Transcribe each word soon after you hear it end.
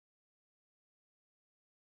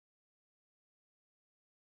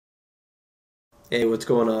Hey, what's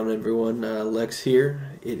going on, everyone? Lex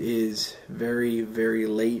here. It is very, very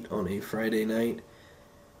late on a Friday night.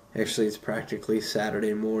 Actually, it's practically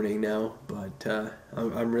Saturday morning now, but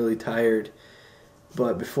I'm really tired.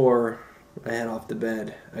 But before I head off to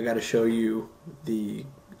bed, I got to show you the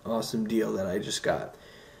awesome deal that I just got.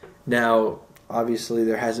 Now, obviously,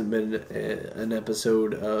 there hasn't been an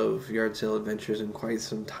episode of Yard Sale Adventures in quite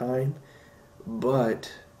some time,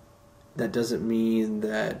 but that doesn't mean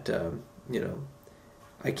that,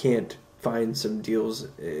 I can't find some deals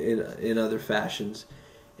in other fashions.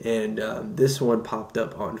 And this one popped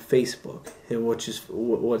up on Facebook. And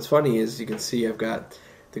what's funny is you can see I've got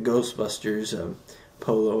the Ghostbusters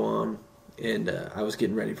polo on, and I was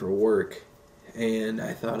getting ready for work, and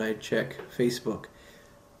I thought I'd check Facebook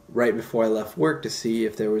right before I left work to see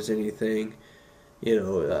if there was anything,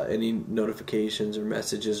 any notifications or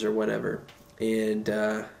messages or whatever. And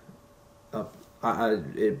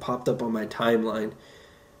it popped up on my timeline.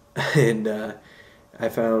 And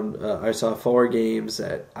I saw 4 games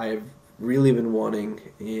that I've really been wanting,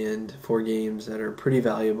 and 4 games that are pretty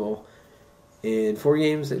valuable, and 4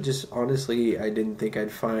 games that just honestly I didn't think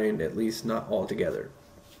I'd find, at least not all together.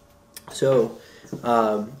 So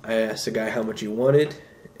I asked the guy how much he wanted,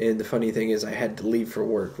 and the funny thing is I had to leave for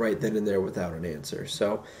work right then and there without an answer.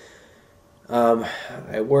 So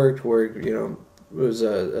I worked, it was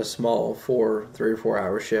a small 3 or 4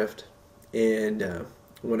 hour shift, and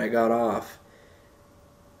when I got off,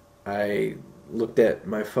 I looked at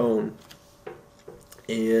my phone,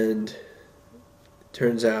 and it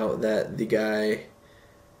turns out that the guy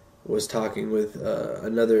was talking with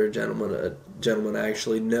another gentleman, a gentleman I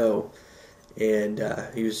actually know, and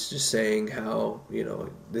he was just saying how,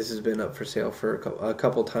 this has been up for sale for a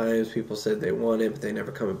couple times. People said they want it, but they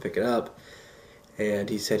never come and pick it up. And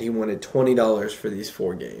he said he wanted $20 for these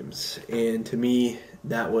 4 games. And to me,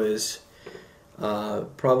 that was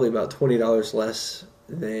probably about $20 less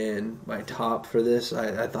than my top for this.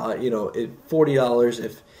 I thought,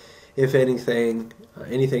 $40, if anything,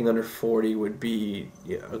 anything under 40 would be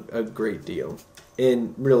a great deal.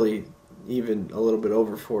 And really, even a little bit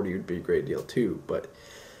over 40 would be a great deal too. But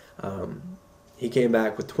he came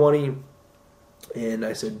back with 20, and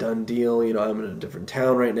I said, done deal. I'm in a different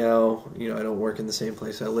town right now. I don't work in the same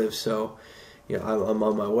place I live, so I'm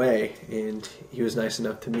on my way. And he was nice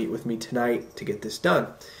enough to meet with me tonight to get this done.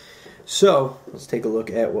 So let's take a look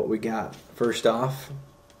at what we got. First off,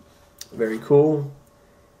 very cool,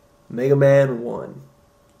 Mega Man 1.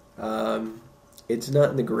 It's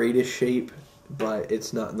not in the greatest shape, but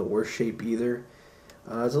it's not in the worst shape either.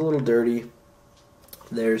 It's a little dirty.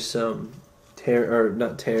 There's some tear, or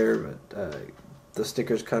not tear, but the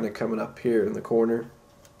sticker's kind of coming up here in the corner.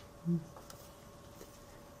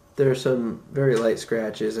 There are some very light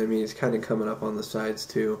scratches. I mean, it's kind of coming up on the sides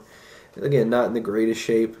too. Again, not in the greatest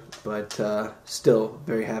shape, but still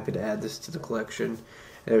very happy to add this to the collection.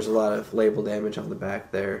 There's a lot of label damage on the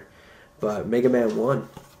back there. But Mega Man 1,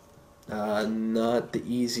 not the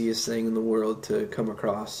easiest thing in the world to come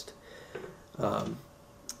across.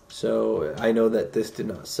 So I know that this did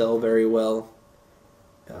not sell very well,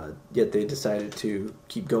 yet they decided to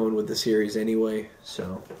keep going with the series anyway,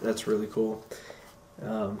 so that's really cool.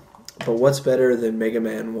 But what's better than Mega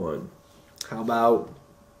Man 1? How about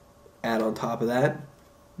add on top of that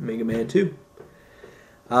Mega Man 2?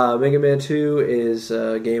 Mega Man 2 is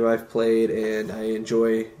a game I've played and I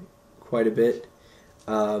enjoy quite a bit.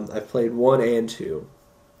 I've played 1 and 2,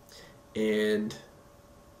 and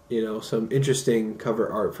some interesting cover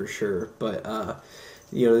art for sure, but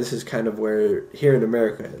this is kind of where, here in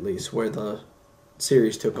America at least, where the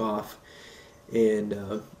series took off.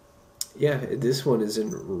 And yeah, this one is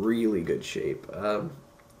in really good shape.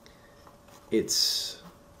 It's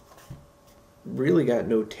really got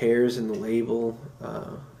no tears in the label.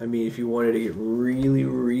 I mean, if you wanted to get really,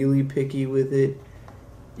 really picky with it,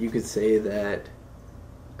 you could say that,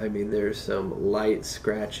 I mean, there's some light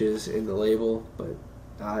scratches in the label, but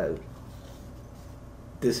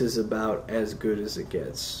this is about as good as it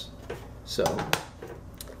gets. So,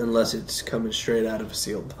 unless it's coming straight out of a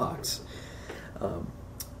sealed box.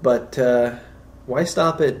 But why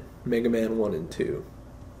stop at Mega Man 1 and 2?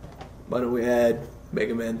 Why don't we add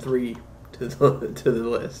Mega Man 3 to the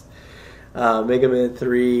list? Mega Man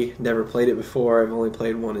 3, never played it before. I've only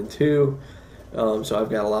played 1 and 2. So I've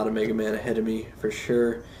got a lot of Mega Man ahead of me for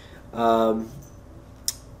sure. Yeah,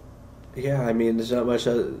 I mean, there's not much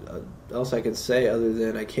else I can say other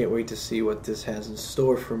than I can't wait to see what this has in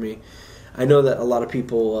store for me. I know that a lot of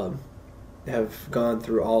people have gone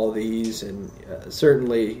through all of these, and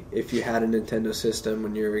certainly if you had a Nintendo system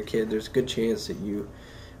when you were a kid, there's a good chance that you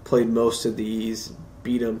played most of these,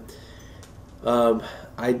 beat them.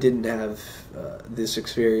 I didn't have this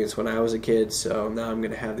experience when I was a kid, so now I'm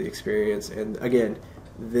going to have the experience. And again,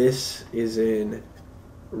 this is in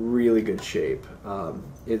really good shape.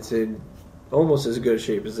 It's in almost as good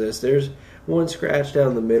shape as this. There's one scratch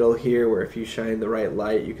down the middle here where if you shine the right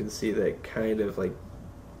light, you can see that kind of like,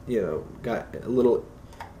 got a little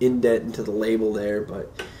indent into the label there.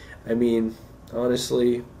 But I mean,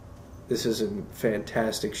 honestly, this is in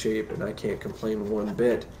fantastic shape, and I can't complain one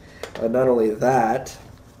bit. Not only that,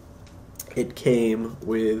 it came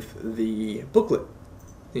with the booklet,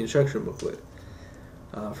 the instruction booklet,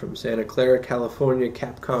 from Santa Clara, California,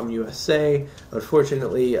 Capcom USA.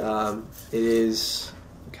 Unfortunately, it is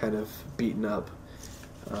kind of beaten up,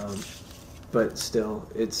 but still,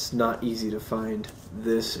 it's not easy to find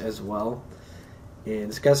this as well. And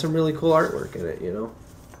it's got some really cool artwork in it,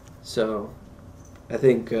 So, I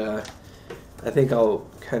think I'll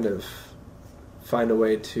kind of find a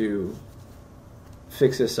way to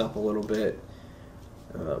fix this up a little bit.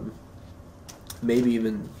 Maybe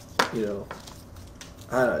even, I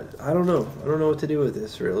don't know. I don't know what to do with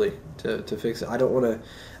this really to fix it. I don't want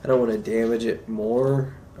to damage it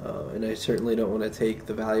more, and I certainly don't want to take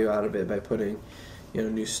the value out of it by putting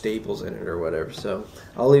new staples in it or whatever. So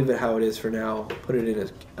I'll leave it how it is for now. Put it in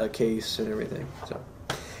a case and everything. So.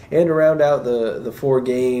 And to round out the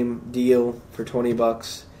 4-game deal for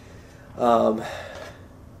 $20,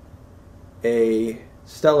 a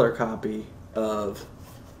stellar copy of,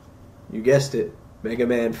 you guessed it, Mega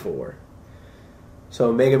Man 4.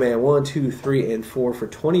 So Mega Man 1, 2, 3, and 4 for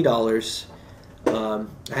 $20. I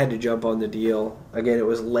had to jump on the deal. Again, it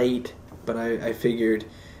was late, but I figured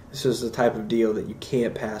this was the type of deal that you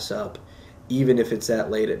can't pass up, even if it's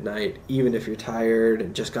that late at night, even if you're tired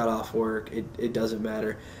and just got off work. It doesn't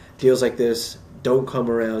matter. Deals like this don't come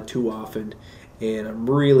around too often, and I'm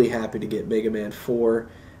really happy to get Mega Man 4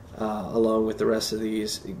 along with the rest of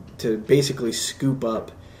these to basically scoop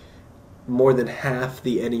up more than half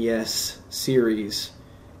the NES series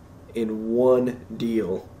in one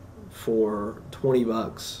deal for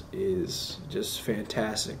 $20 is just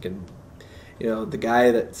fantastic. And the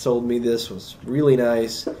guy that sold me this was really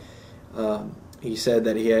nice. He said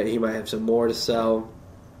that he might have some more to sell.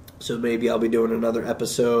 So maybe I'll be doing another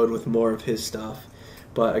episode with more of his stuff.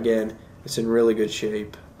 But again, it's in really good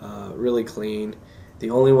shape, really clean.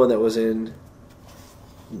 The only one that was in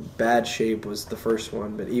bad shape was the first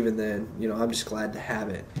one, but even then, I'm just glad to have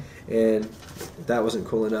it. And if that wasn't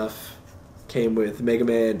cool enough, came with Mega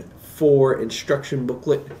Man 4 instruction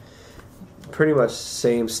booklet. Pretty much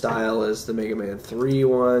same style as the Mega Man 3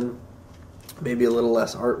 one. Maybe a little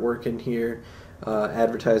less artwork in here.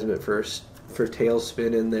 Advertisement for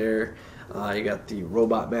Tailspin in there. You got the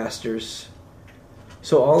Robot Masters.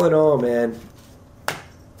 So all in all, man,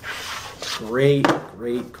 great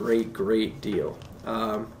deal.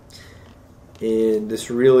 And this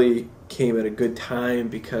really came at a good time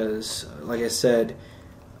because, like I said,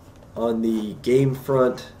 on the game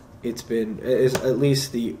front, it's been, at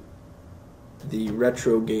least the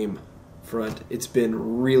retro game front, it's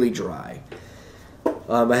been really dry.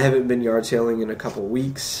 I haven't been yard sailing in a couple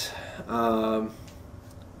weeks.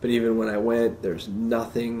 But even when I went, there's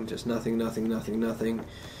nothing, just nothing.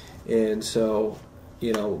 And so,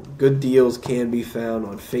 good deals can be found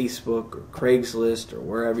on Facebook or Craigslist or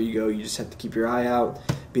wherever you go. You just have to keep your eye out,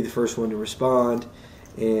 be the first one to respond.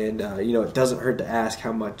 And, it doesn't hurt to ask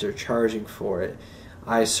how much they're charging for it.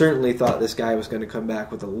 I certainly thought this guy was going to come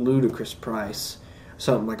back with a ludicrous price,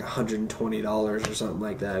 something like $120 or something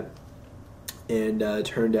like that. And it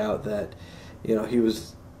turned out that, he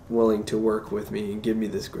was willing to work with me and give me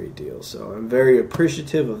this great deal. So I'm very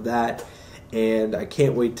appreciative of that, and I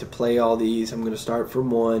can't wait to play all these. I'm going to start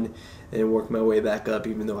from 1 and work my way back up,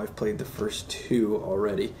 even though I've played the first 2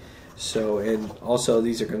 already. So, and also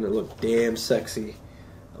these are going to look damn sexy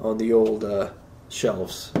on the old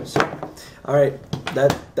shelves. So, all right,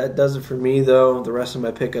 that does it for me though. The rest of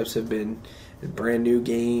my pickups have been brand new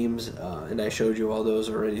games, and I showed you all those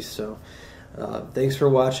already. So thanks for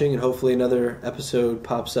watching, and hopefully another episode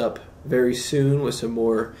pops up very soon with some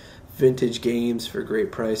more vintage games for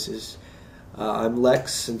great prices. I'm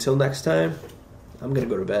Lex. Until next time, I'm going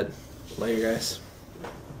to go to bed. Later, guys.